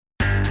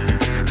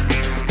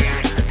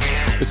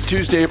It's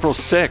Tuesday, April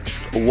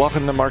 6th.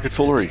 Welcome to Market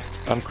Foolery.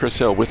 I'm Chris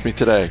Hill. With me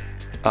today,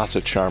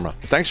 Asit Sharma.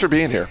 Thanks for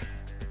being here.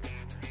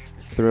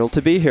 Thrilled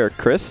to be here,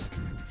 Chris.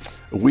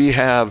 We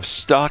have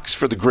stocks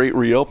for the great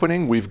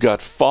reopening. We've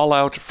got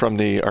fallout from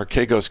the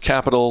Archegos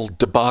Capital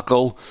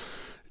debacle,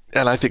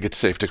 and I think it's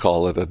safe to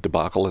call it a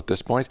debacle at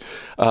this point.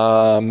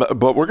 But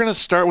we're going to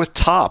start with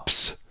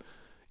Topps.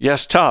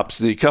 Yes, Topps,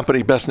 the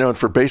company best known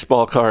for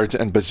baseball cards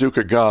and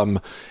bazooka gum,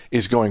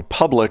 is going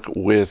public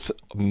with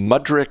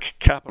Mudrick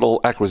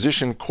Capital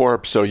Acquisition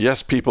Corp. So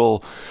yes,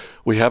 people,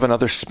 we have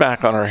another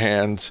SPAC on our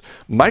hands.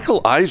 Michael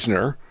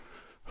Eisner,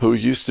 who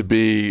used to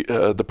be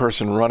the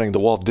person running the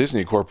Walt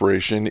Disney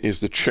Corporation, is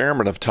the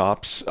chairman of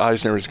Topps.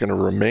 Eisner is going to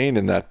remain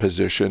in that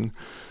position.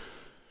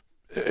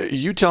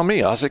 You tell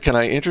me, Ozzy, can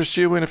I interest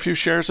you in a few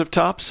shares of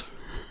Topps?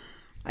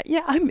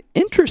 Yeah, I'm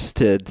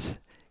interested.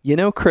 You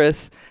know,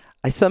 Chris,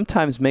 I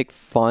sometimes make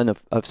fun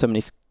of so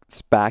many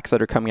SPACs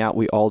that are coming out.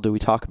 We all do. We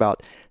talk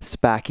about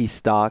SPAC-y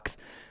stocks.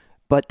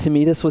 But to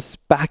me, this was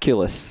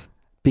speculous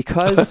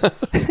because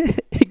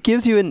it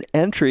gives you an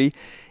entry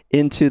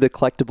into the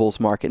collectibles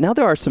market. Now,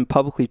 there are some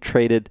publicly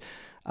traded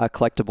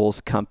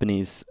collectibles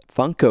companies.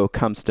 Funko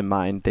comes to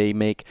mind. They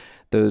make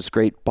those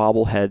great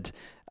bobblehead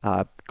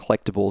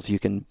collectibles you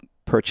can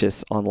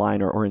purchase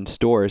online or in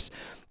stores.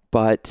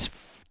 But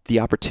the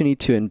opportunity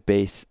to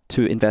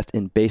invest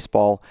in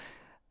baseball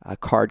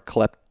card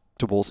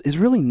collectibles is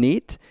really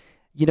neat.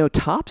 You know,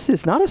 Topps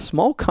is not a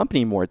small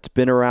company anymore. It's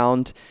been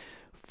around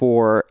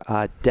for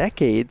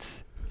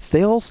decades.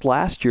 Sales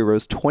last year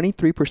rose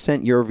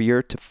 23% year over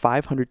year to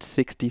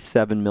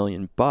 $567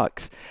 million.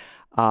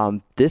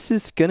 This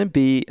is going to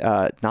be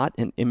not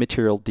an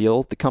immaterial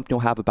deal. The company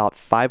will have about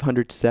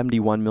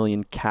 $571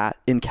 million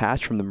in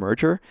cash from the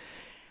merger.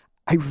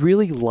 I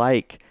really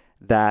like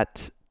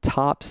that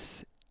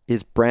Topps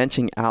is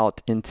branching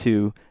out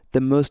into the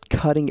most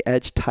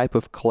cutting-edge type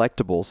of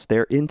collectibles.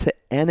 They're into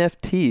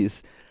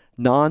NFTs,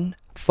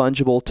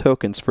 non-fungible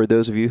tokens. For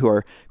those of you who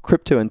are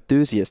crypto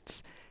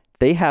enthusiasts,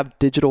 they have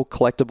digital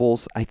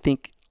collectibles. I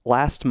think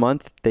last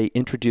month they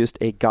introduced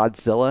a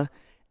Godzilla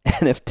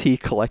NFT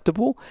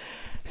collectible.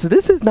 So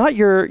this is not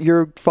your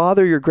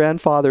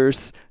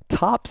grandfather's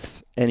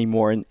Topps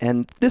anymore.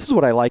 And this is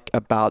what I like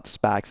about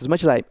SPACs. As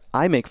much as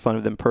I make fun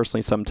of them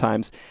personally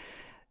sometimes,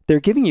 they're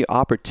giving you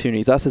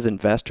opportunities, us as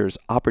investors,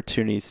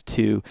 opportunities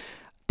to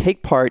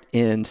take part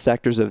in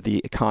sectors of the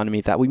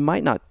economy that we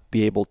might not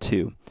be able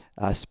to.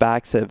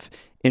 SPACs have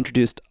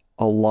introduced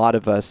a lot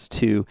of us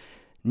to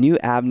new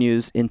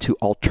avenues into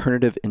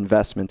alternative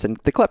investments. And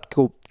the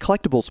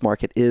collectibles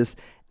market is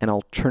an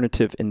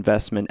alternative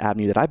investment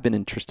avenue that I've been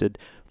interested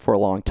for a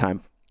long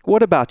time.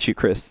 What about you,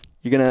 Chris?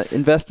 You going to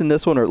invest in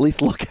this one or at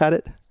least look at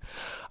it?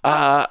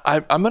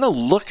 I'm going to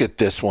look at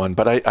this one,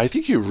 but I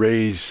think you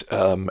raise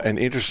an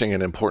interesting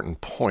and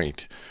important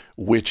point,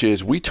 which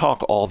is we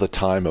talk all the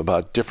time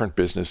about different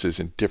businesses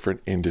in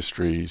different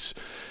industries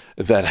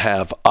that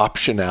have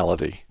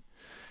optionality.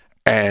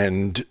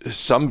 And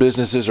some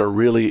businesses are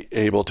really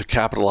able to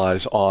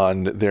capitalize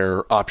on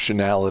their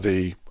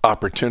optionality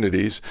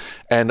opportunities,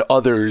 and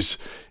others,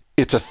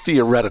 it's a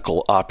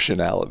theoretical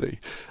optionality.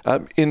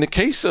 In the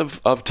case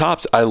of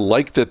Topps, I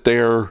like that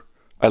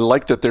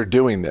they're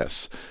doing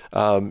this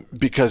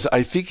because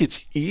I think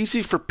it's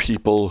easy for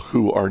people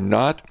who are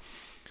not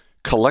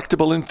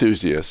collectible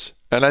enthusiasts,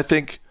 and I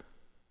think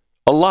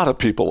a lot of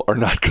people are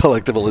not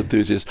collectible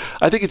enthusiasts.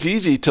 I think it's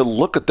easy to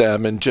look at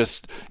them and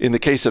just, in the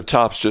case of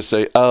Topps, just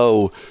say,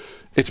 oh,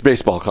 it's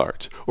baseball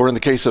cards. Or in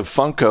the case of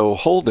Funko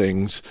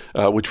Holdings,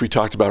 which we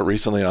talked about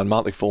recently on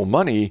Motley Fool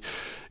Money,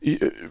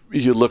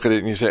 you look at it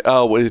and you say,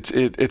 oh,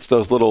 it's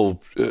those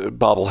little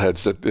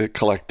bobbleheads that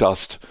collect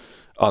dust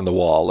on the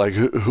wall. Like,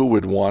 who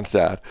would want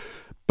that?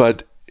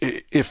 But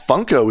if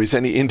Funko is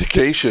any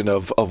indication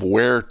of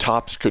where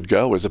Topps could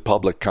go as a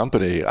public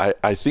company,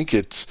 I think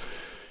it's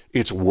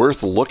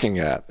worth looking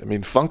at. I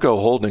mean,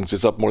 Funko Holdings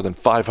is up more than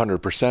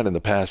 500% in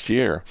the past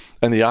year.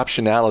 And the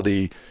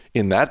optionality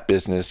in that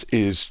business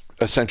is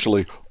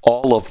essentially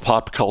all of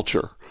pop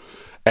culture.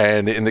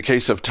 And in the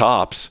case of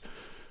Topps,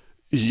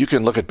 you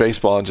can look at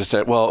baseball and just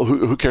say, well,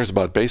 who cares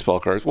about baseball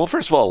cards? Well,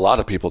 first of all, a lot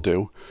of people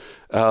do.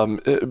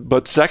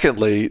 But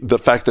secondly, the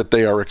fact that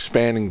they are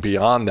expanding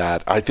beyond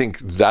that, I think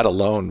that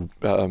alone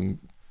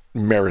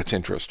merits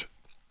interest.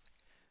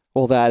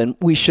 Well, and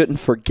we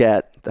shouldn't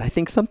forget, I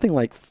think something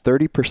like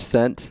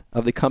 30%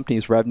 of the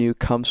company's revenue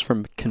comes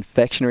from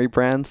confectionery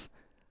brands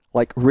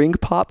like Ring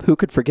Pop. Who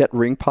could forget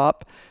Ring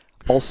Pop?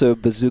 Also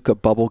Bazooka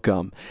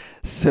Bubblegum.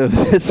 So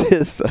this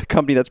is a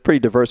company that's pretty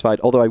diversified,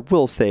 although I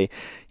will say,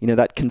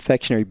 that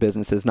confectionery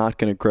business is not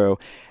going to grow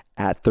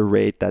at the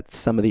rate that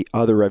some of the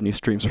other revenue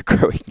streams are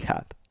growing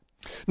at.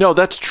 No,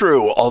 that's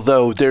true.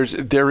 Although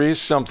there is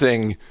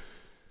something,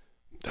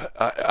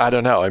 I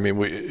don't know. I mean,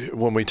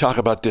 when we talk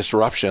about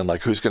disruption,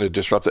 like who's going to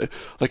disrupt it?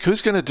 Like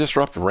who's going to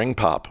disrupt Ring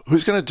Pop?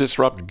 Who's going to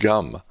disrupt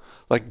gum?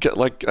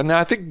 And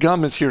I think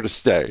gum is here to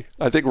stay.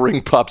 I think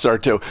Ring Pops are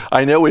too.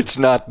 I know it's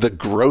not the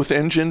growth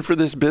engine for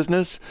this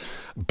business,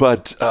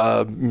 but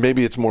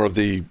maybe it's more of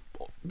the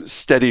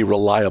steady,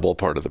 reliable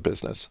part of the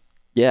business.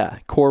 Yeah,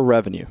 core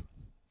revenue.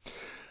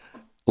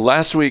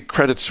 Last week,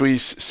 Credit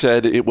Suisse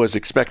said it was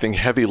expecting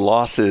heavy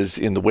losses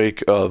in the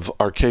wake of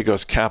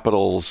Archegos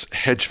Capital's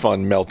hedge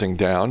fund melting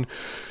down.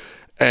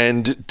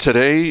 And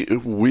today,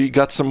 we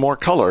got some more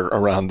color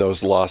around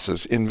those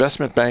losses.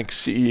 Investment bank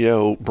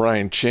CEO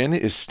Brian Chin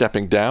is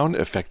stepping down,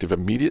 effective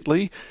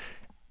immediately,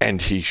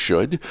 and he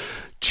should.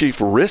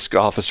 Chief Risk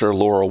Officer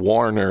Laura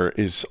Warner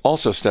is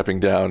also stepping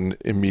down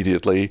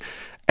immediately,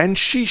 and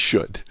she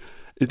should.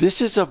 This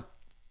is a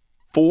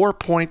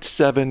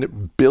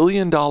 $4.7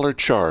 billion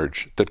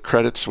charge that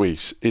Credit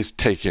Suisse is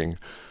taking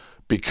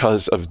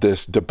because of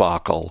this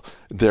debacle.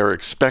 They're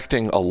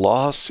expecting a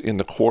loss in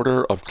the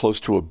quarter of close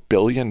to $1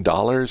 billion.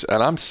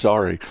 And I'm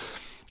sorry,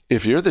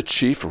 if you're the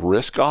chief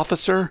risk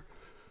officer,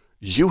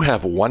 you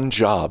have one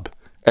job,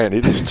 and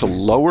it is to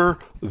lower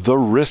the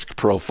risk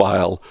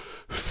profile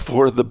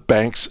for the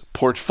bank's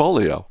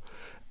portfolio.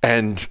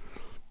 And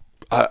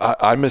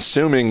I'm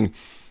assuming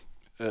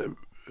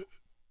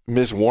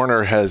Ms.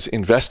 Warner has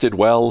invested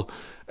well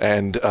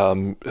and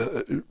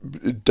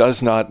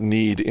does not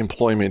need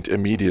employment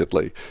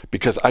immediately,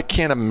 because I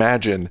can't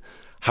imagine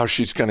how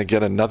she's going to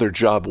get another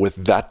job with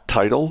that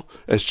title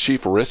as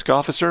chief risk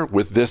officer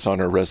with this on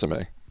her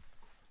resume.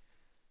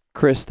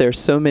 Chris, there's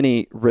so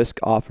many risk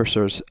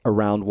officers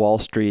around Wall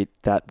Street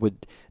that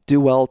would do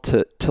well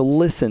to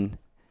listen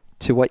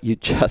to what you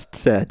just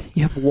said.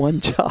 You have one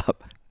job.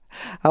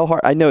 How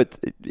hard? I know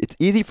it's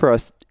easy for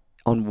us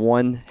on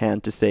one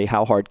hand to say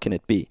how hard can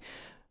it be,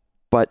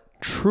 but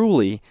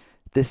truly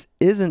this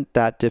isn't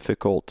that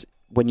difficult.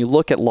 When you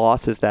look at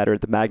losses that are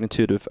the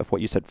magnitude of what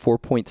you said,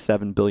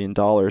 $4.7 billion,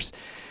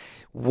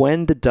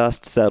 when the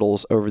dust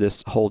settles over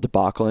this whole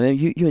debacle, and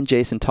you and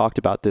Jason talked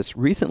about this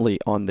recently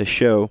on the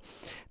show,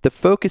 the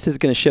focus is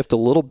going to shift a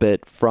little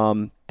bit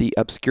from the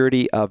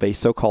obscurity of a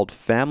so-called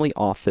family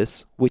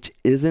office, which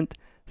isn't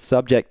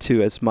subject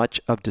to as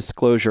much of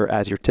disclosure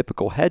as your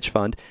typical hedge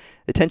fund.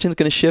 The attention is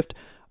going to shift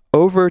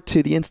over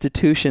to the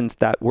institutions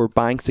that were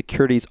buying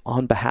securities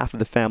on behalf of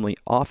the family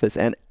office.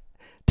 And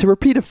to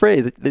repeat a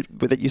phrase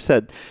that you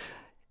said,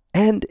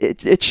 and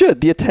it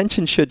should, the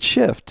attention should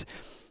shift.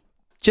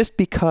 Just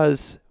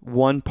because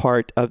one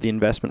part of the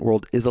investment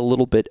world is a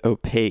little bit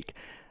opaque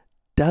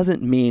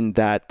doesn't mean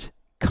that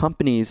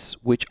companies,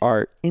 which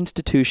are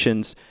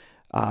institutions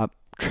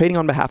trading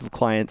on behalf of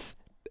clients,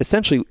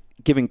 essentially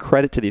giving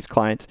credit to these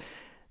clients,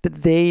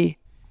 that they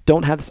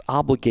don't have this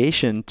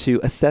obligation to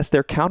assess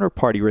their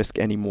counterparty risk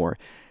anymore,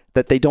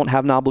 that they don't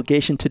have an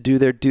obligation to do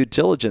their due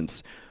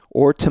diligence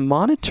or to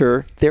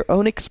monitor their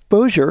own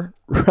exposure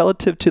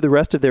relative to the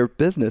rest of their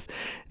business.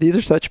 These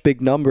are such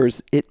big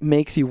numbers. It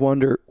makes you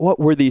wonder, what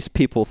were these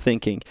people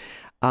thinking?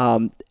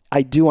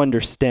 I do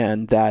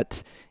understand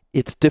that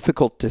it's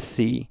difficult to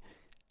see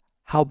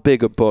how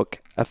big a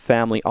book a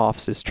family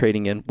office is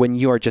trading in when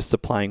you are just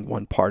supplying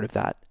one part of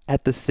that.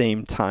 At the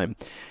same time,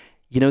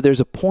 there's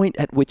a point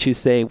at which you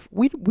say,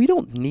 we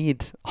don't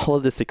need all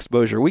of this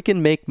exposure. We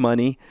can make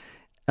money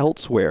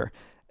elsewhere.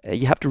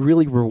 You have to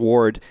really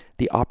reward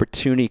the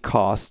opportunity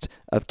cost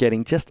of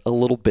getting just a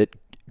little bit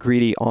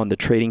greedy on the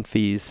trading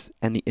fees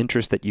and the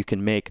interest that you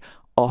can make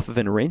off of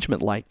an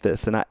arrangement like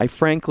this. And I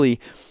frankly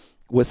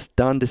was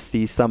stunned to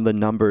see some of the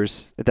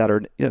numbers that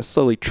are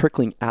slowly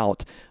trickling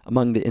out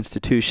among the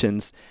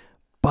institutions.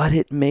 But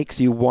it makes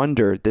you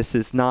wonder, this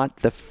is not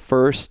the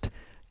first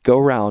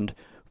go-round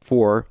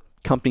for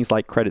companies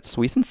like Credit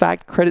Suisse. In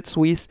fact, Credit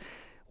Suisse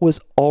was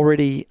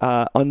already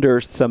under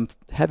some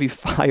heavy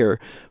fire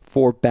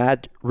for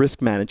bad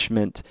risk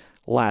management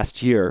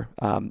last year.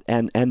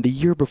 And the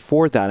year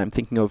before that, I'm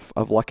thinking of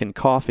Luckin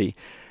Coffee.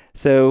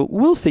 So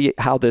we'll see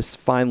how this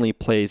finally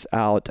plays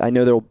out. I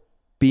know there will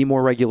be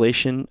more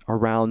regulation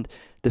around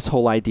this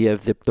whole idea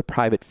of the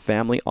private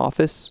family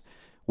office,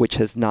 which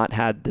has not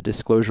had the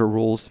disclosure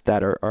rules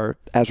that are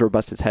as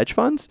robust as hedge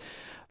funds.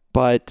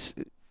 But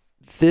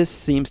this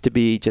seems to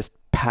be just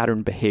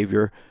pattern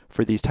behavior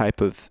for these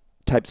types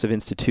of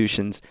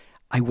institutions.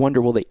 I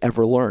wonder, will they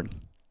ever learn?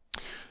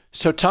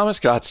 So Thomas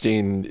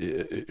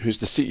Gottstein, who's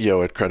the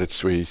CEO at Credit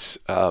Suisse,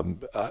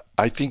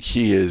 I think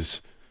he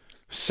is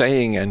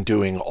saying and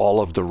doing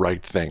all of the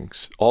right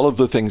things, all of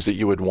the things that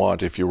you would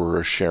want if you were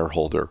a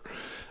shareholder,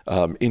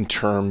 in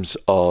terms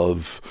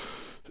of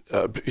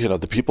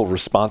the people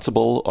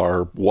responsible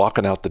are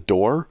walking out the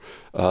door,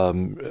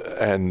 and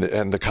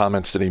the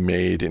comments that he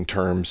made in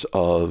terms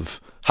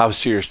of how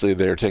seriously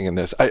they're taking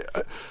this.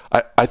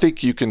 I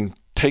think you can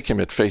take him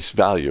at face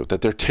value,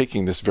 that they're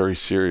taking this very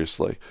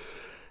seriously.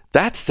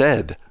 That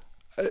said,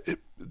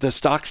 the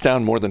stock's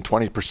down more than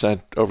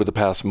 20% over the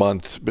past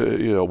month,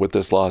 with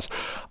this loss.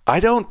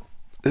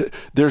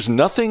 There's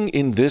nothing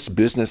in this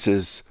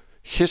business's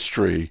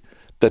history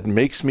that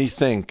makes me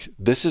think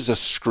this is a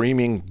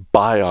screaming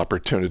buy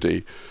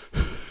opportunity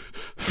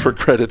for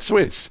Credit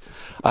Suisse.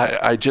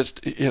 I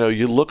just,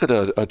 you look at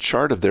a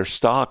chart of their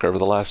stock over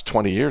the last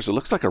 20 years, it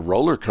looks like a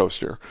roller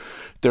coaster.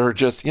 There are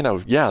just,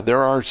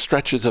 there are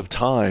stretches of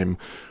time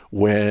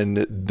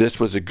when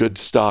this was a good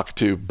stock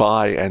to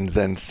buy and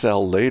then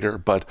sell later.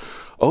 But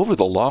over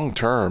the long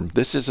term,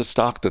 this is a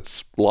stock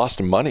that's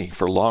lost money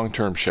for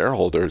long-term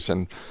shareholders.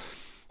 And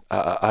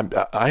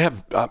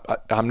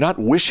I'm not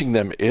wishing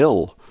them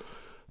ill,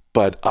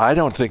 but I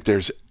don't think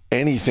there's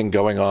anything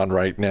going on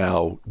right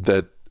now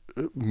that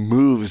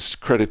moves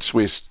Credit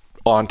Suisse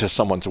onto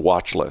someone's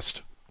watch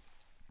list.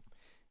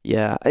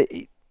 Yeah,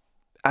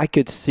 I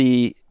could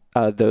see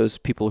those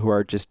people who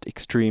are just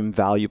extreme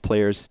value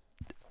players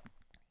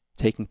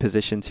taking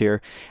positions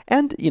here.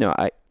 And,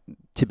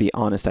 to be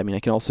honest, I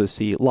can also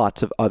see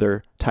lots of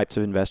other types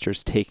of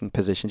investors taking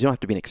positions. You don't have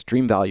to be an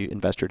extreme value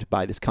investor to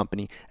buy this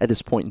company at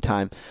this point in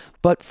time.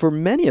 But for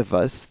many of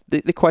us,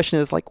 the question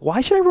is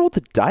why should I roll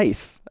the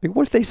dice?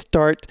 What if they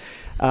start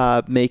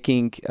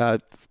making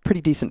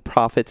pretty decent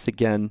profits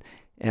again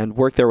and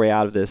work their way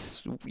out of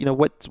this?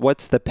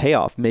 What's the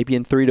payoff? Maybe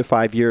in 3 to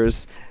 5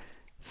 years,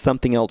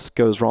 something else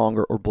goes wrong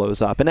or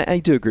blows up. And I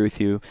do agree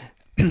with you.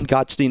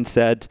 Gottstein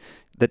said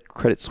that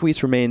Credit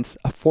Suisse remains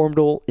a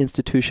formidable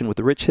institution with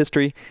a rich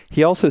history.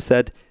 He also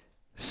said,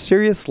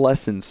 serious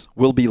lessons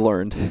will be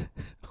learned,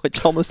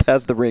 which almost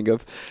has the ring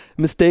of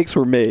mistakes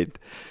were made.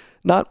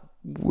 Not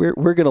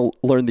we're going to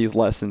learn these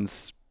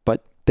lessons,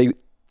 but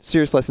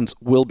serious lessons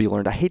will be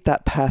learned. I hate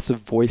that passive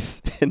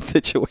voice in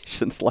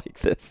situations like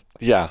this.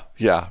 Yeah.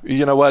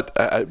 You know what?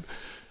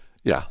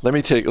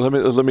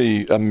 Let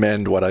me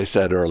amend what I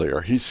said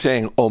earlier. He's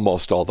saying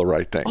almost all the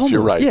right things. Almost,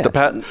 you're right. Yeah.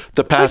 The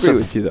passive, I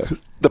agree with you, though.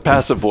 The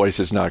passive voice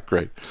is not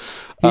great.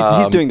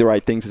 He's doing the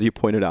right things, as you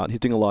pointed out. He's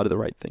doing a lot of the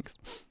right things.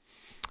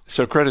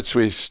 So Credit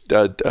Suisse,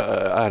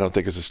 I don't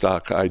think is a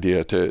stock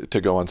idea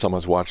to go on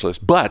someone's watch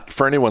list. But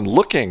for anyone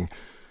looking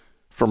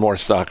for more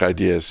stock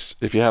ideas,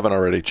 if you haven't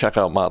already, check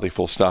out Motley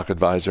Fool Stock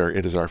Advisor.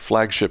 It is our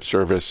flagship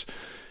service.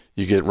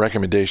 You get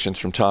recommendations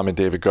from Tom and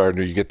David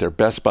Gardner. You get their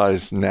best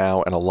buys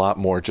now and a lot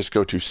more. Just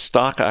go to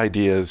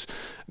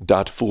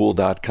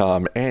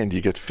stockideas.fool.com and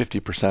you get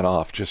 50%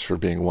 off just for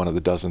being one of the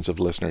dozens of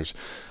listeners.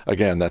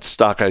 Again, that's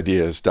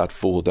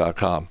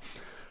stockideas.fool.com.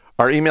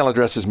 Our email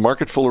address is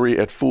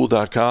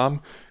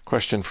marketfoolery@fool.com.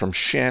 Question from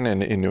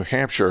Shannon in New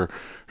Hampshire,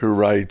 who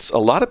writes, a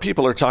lot of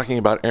people are talking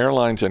about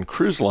airlines and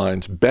cruise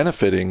lines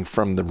benefiting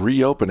from the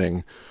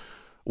reopening.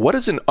 What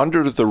is an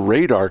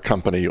under-the-radar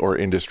company or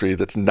industry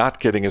that's not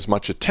getting as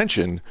much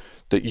attention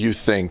that you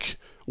think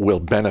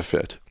will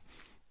benefit?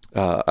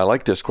 I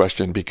like this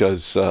question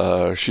because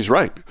she's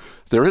right.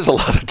 There is a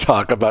lot of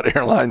talk about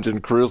airlines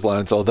and cruise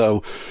lines,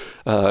 although,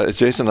 as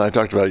Jason and I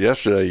talked about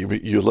yesterday,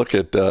 you look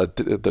at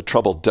the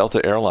trouble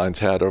Delta Airlines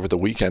had over the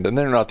weekend, and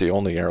they're not the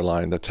only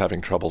airline that's having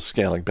trouble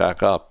scaling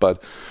back up.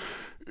 But,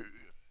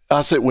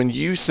 Asit, when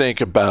you think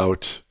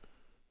about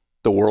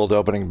the world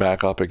opening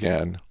back up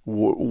again,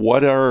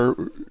 what are,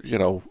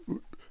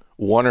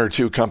 one or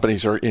two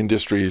companies or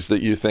industries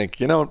that you think,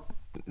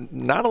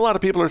 not a lot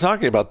of people are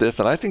talking about this,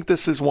 and I think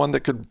this is one that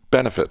could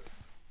benefit?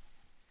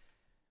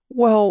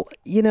 Well,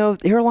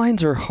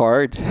 airlines are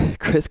hard,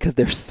 Chris, because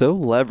they're so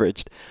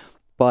leveraged.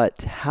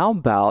 But how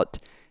about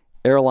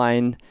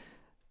airline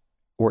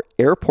or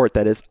airport,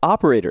 that is,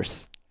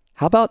 operators?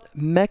 How about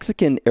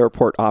Mexican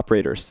airport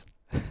operators?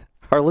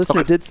 Our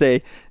listener did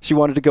say she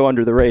wanted to go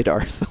under the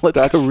radar, so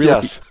let's go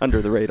really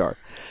under the radar.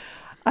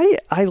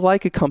 I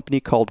like a company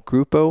called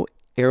Grupo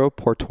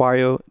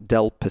Aeroportuario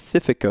del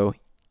Pacifico,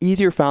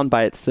 easier found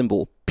by its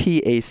symbol,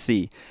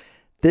 PAC.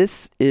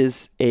 This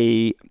is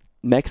a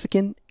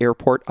Mexican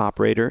airport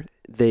operator.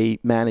 They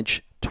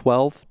manage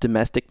 12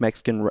 domestic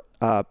Mexican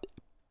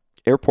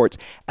airports,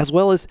 as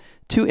well as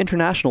 2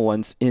 international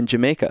ones in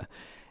Jamaica.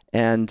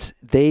 And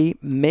they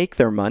make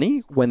their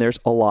money when there's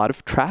a lot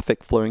of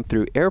traffic flowing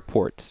through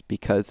airports,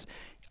 because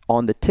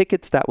on the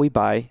tickets that we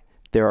buy,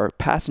 there are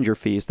passenger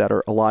fees that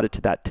are allotted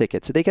to that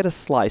ticket. So they get a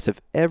slice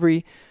of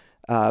every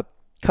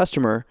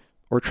customer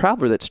or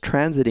traveler that's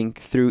transiting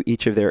through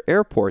each of their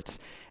airports.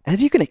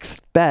 As you can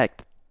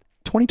expect,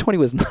 2020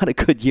 was not a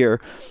good year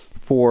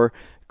for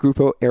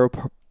Grupo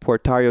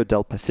Aeroportuario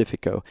del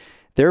Pacifico.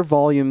 Their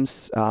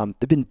volumes,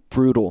 they've been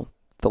brutal.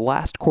 The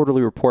last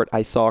quarterly report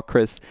I saw,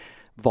 Chris,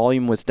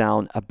 volume was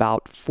down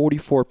about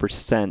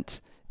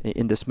 44%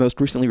 in this most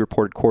recently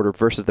reported quarter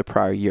versus the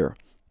prior year.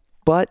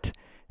 But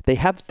they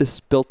have this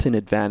built-in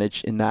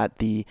advantage in that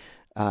the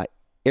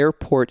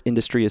airport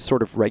industry is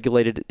sort of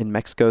regulated in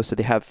Mexico. So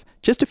they have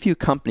just a few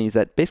companies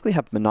that basically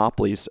have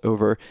monopolies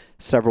over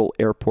several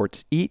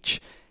airports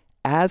each.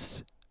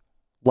 As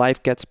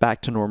life gets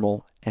back to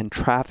normal and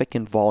traffic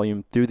and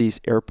volume through these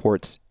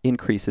airports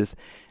increases,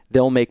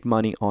 they'll make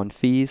money on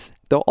fees.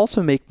 They'll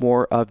also make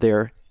more of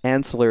their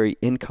ancillary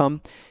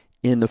income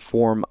in the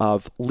form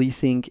of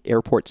leasing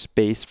airport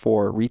space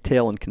for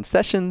retail and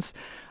concessions,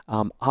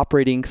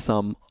 operating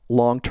some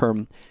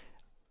long-term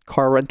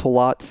car rental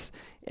lots,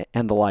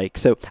 and the like.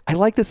 So I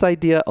like this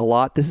idea a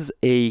lot. This is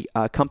a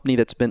company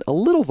that's been a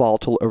little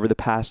volatile over the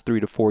past 3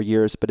 to 4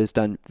 years, but has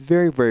done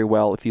very, very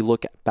well if you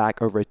look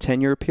back over a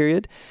 10-year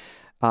period.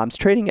 It's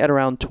trading at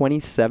around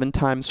 27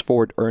 times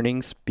forward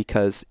earnings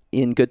because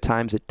in good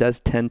times it does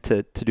tend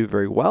to do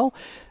very well.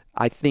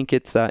 I think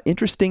it's an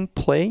interesting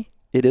play.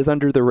 It is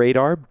under the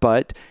radar,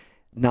 but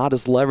not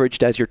as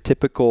leveraged as your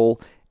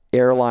typical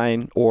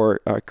airline or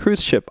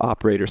cruise ship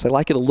operators. I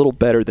like it a little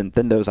better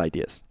than those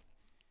ideas.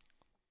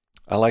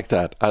 I like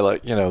that. I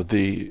like,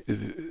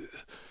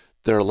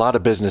 there are a lot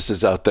of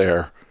businesses out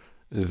there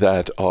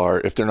that are,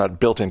 if they're not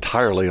built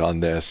entirely on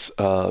this,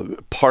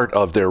 part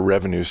of their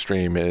revenue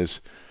stream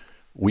is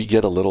we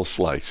get a little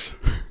slice.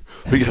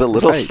 We get a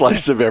little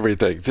slice of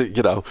everything.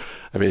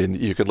 I mean,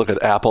 you could look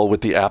at Apple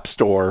with the App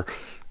Store,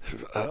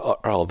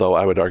 although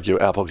I would argue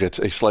Apple gets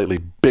a slightly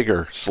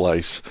bigger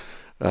slice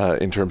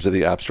in terms of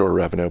the App Store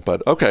revenue.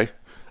 But okay.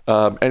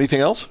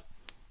 Anything else?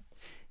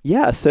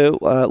 Yeah, so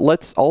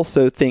let's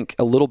also think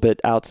a little bit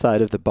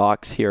outside of the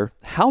box here.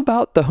 How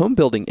about the home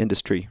building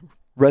industry,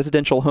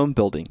 residential home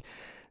building?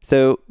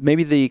 So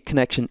maybe the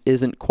connection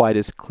isn't quite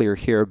as clear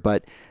here,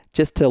 but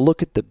just to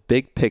look at the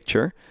big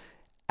picture,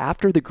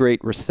 after the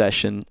Great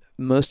Recession,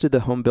 most of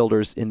the home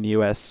builders in the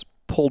U.S.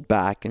 pulled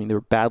back. I mean, they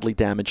were badly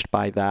damaged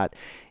by that.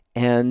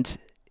 And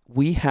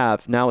we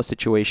have now a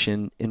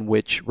situation in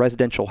which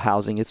residential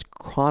housing is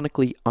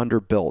chronically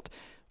underbuilt.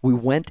 We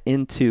went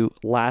into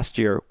last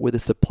year with a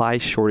supply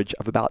shortage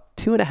of about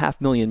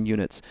 2.5 million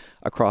units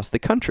across the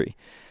country.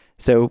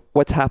 So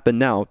what's happened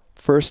now?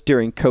 First,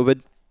 during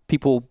COVID,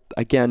 people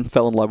again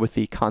fell in love with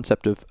the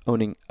concept of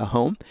owning a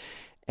home.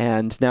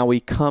 And now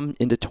we come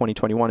into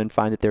 2021 and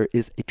find that there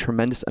is a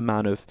tremendous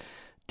amount of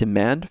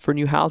demand for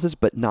new houses,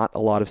 but not a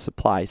lot of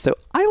supply. So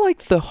I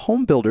like the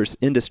home builders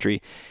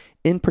industry.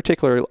 In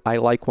particular, I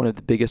like one of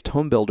the biggest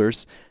home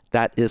builders,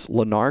 that is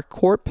Lennar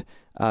Corp.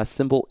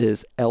 Symbol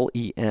is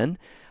LEN.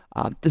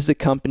 This is a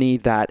company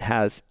that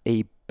has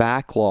a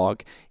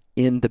backlog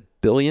in the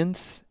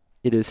billions.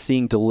 It is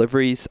seeing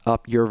deliveries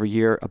up year over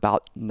year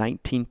about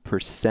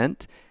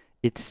 19%.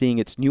 It's seeing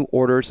its new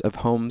orders of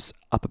homes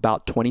up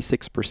about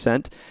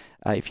 26%.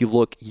 If you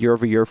look year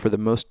over year for the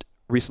most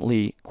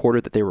recently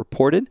quarter that they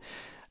reported.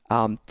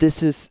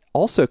 This is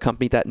also a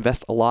company that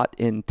invests a lot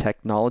in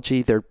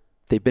technology.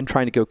 They've been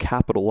trying to go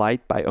capital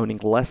light by owning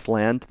less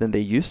land than they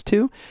used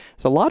to.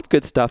 So a lot of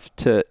good stuff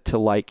to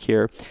like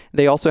here.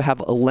 They also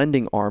have a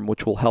lending arm,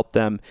 which will help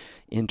them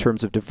in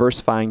terms of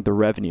diversifying the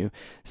revenue.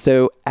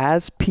 So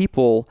as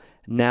people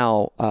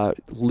now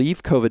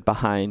leave COVID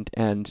behind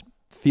and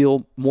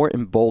feel more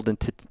emboldened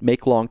to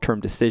make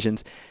long-term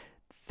decisions,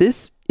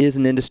 this is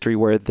an industry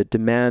where the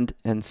demand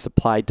and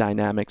supply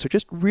dynamics are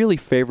just really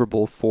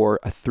favorable for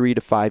a 3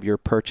 to 5 year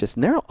purchase.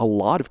 And there are a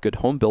lot of good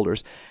home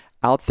builders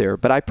out there,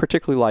 but I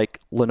particularly like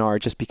Lennar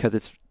just because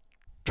it's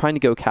trying to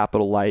go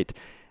capital light,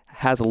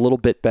 has a little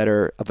bit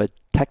better of a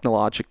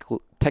technology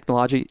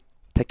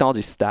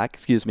stack,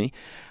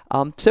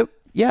 So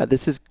yeah,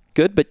 this is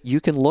good, but you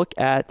can look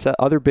at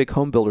other big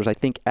home builders. I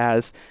think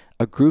as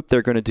a group,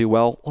 they're going to do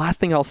well. Last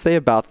thing I'll say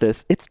about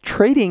this, it's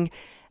trading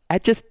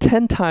at just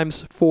 10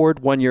 times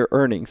forward 1 year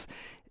earnings.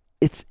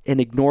 It's an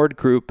ignored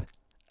group.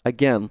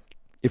 Again,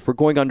 if we're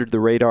going under the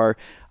radar,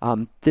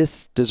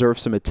 this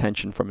deserves some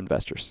attention from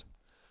investors.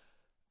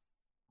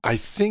 I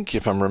think,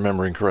 if I'm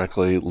remembering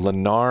correctly,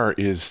 Lennar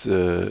is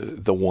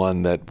the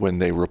one that when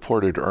they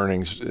reported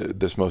earnings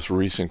this most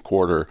recent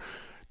quarter,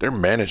 their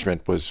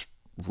management was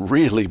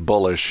really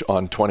bullish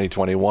on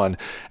 2021.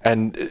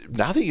 And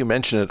now that you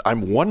mention it,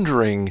 I'm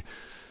wondering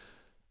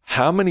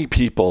how many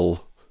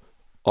people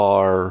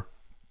are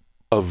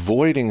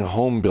avoiding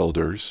home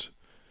builders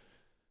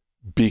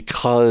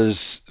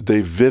because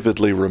they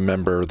vividly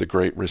remember the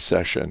Great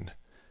Recession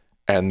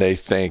and they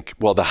think,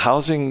 well, the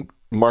housing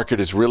market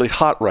is really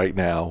hot right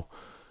now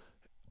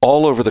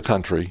all over the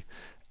country.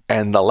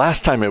 And the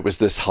last time it was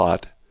this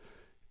hot,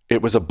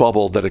 it was a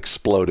bubble that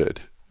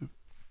exploded.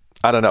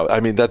 I don't know.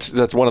 I mean,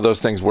 that's one of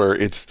those things where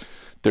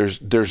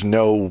there's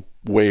no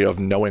way of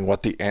knowing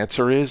what the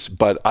answer is.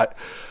 But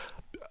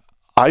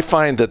I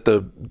find that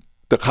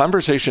the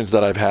conversations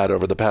that I've had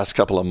over the past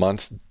couple of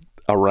months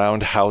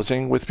around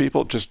housing with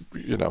people, just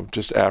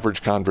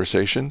average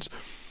conversations,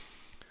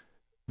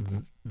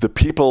 the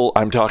people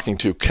I'm talking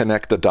to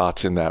connect the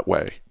dots in that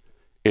way.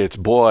 It's,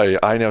 boy,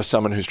 I know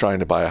someone who's trying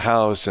to buy a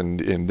house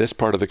and in this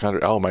part of the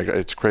country, oh my God,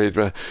 it's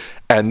crazy.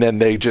 And then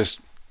they just,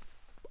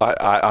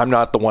 I'm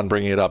not the one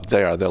bringing it up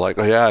there. They're like,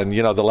 oh yeah, and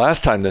the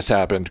last time this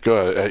happened,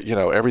 good,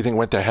 everything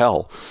went to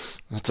hell.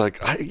 It's like,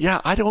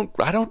 I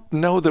don't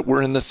know that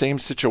we're in the same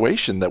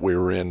situation that we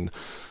were in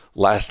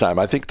last time.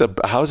 I think the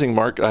housing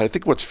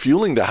market, what's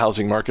fueling the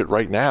housing market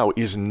right now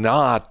is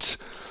not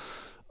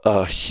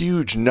a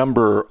huge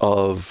number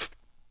of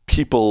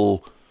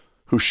people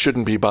who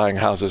shouldn't be buying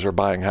houses or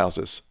buying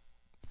houses.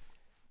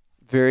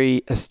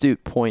 Very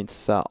astute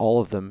points, all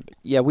of them.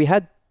 Yeah, we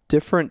had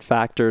different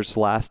factors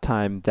last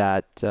time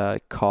that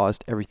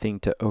caused everything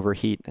to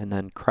overheat and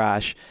then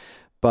crash.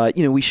 But,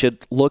 we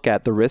should look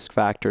at the risk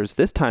factors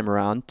this time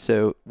around.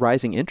 So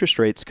rising interest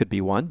rates could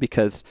be one,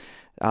 because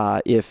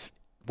if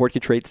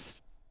mortgage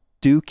rates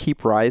do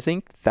keep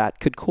rising,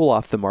 that could cool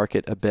off the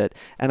market a bit.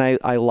 And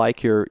I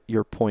like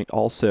your point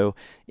also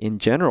in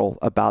general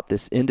about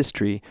this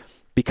industry,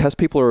 because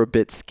people are a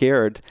bit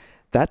scared.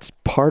 That's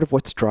part of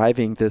what's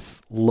driving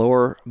this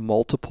lower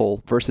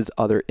multiple versus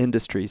other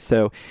industries.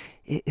 So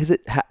is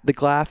it the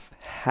glass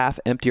half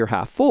empty or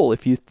half full?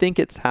 If you think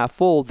it's half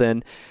full,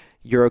 then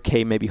you're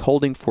okay maybe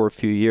holding for a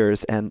few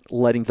years and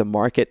letting the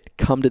market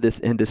come to this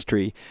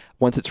industry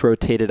once it's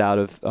rotated out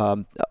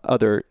of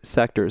other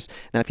sectors.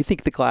 Now, if you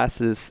think the glass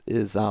is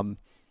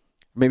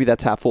maybe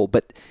that's half full,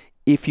 but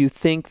if you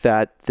think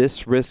that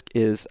this risk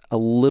is a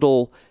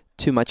little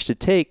too much to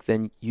take,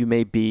 then you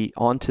may be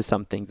onto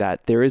something,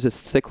 that there is a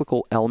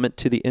cyclical element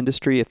to the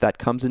industry. If that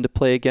comes into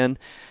play again,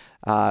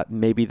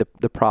 maybe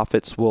the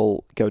profits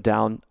will go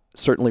down.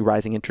 Certainly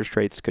rising interest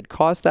rates could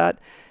cause that.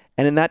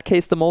 And in that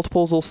case, the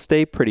multiples will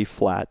stay pretty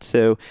flat.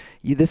 So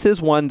this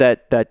is one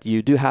that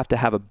you do have to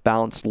have a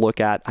balanced look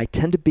at. I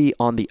tend to be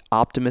on the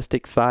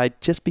optimistic side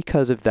just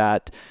because of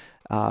that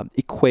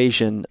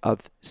equation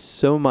of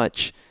so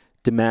much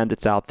demand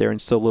that's out there and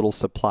so little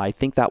supply. I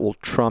think that will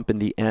trump in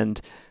the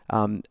end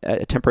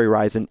a temporary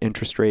rise in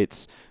interest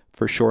rates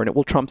for sure. And it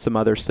will trump some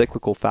other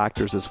cyclical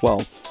factors as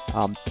well.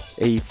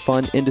 A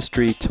fun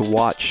industry to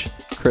watch,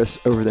 Chris,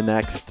 over the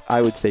next,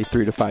 I would say,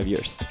 3 to 5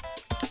 years.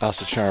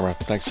 Asad Sharma,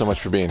 thanks so much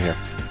for being here.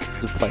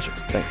 It was a pleasure.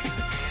 Thanks.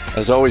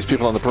 As always,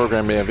 people on the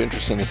program may have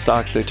interest in the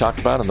stocks they talk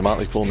about, and the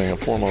Motley Fool may have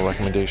formal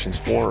recommendations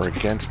for or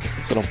against,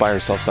 so don't buy or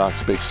sell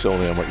stocks based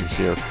solely on what you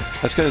hear.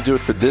 That's going to do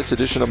it for this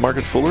edition of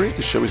Market Foolery.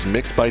 The show is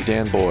mixed by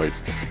Dan Boyd.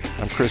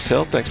 I'm Chris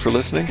Hill. Thanks for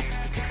listening.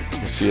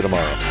 We'll see you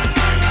tomorrow.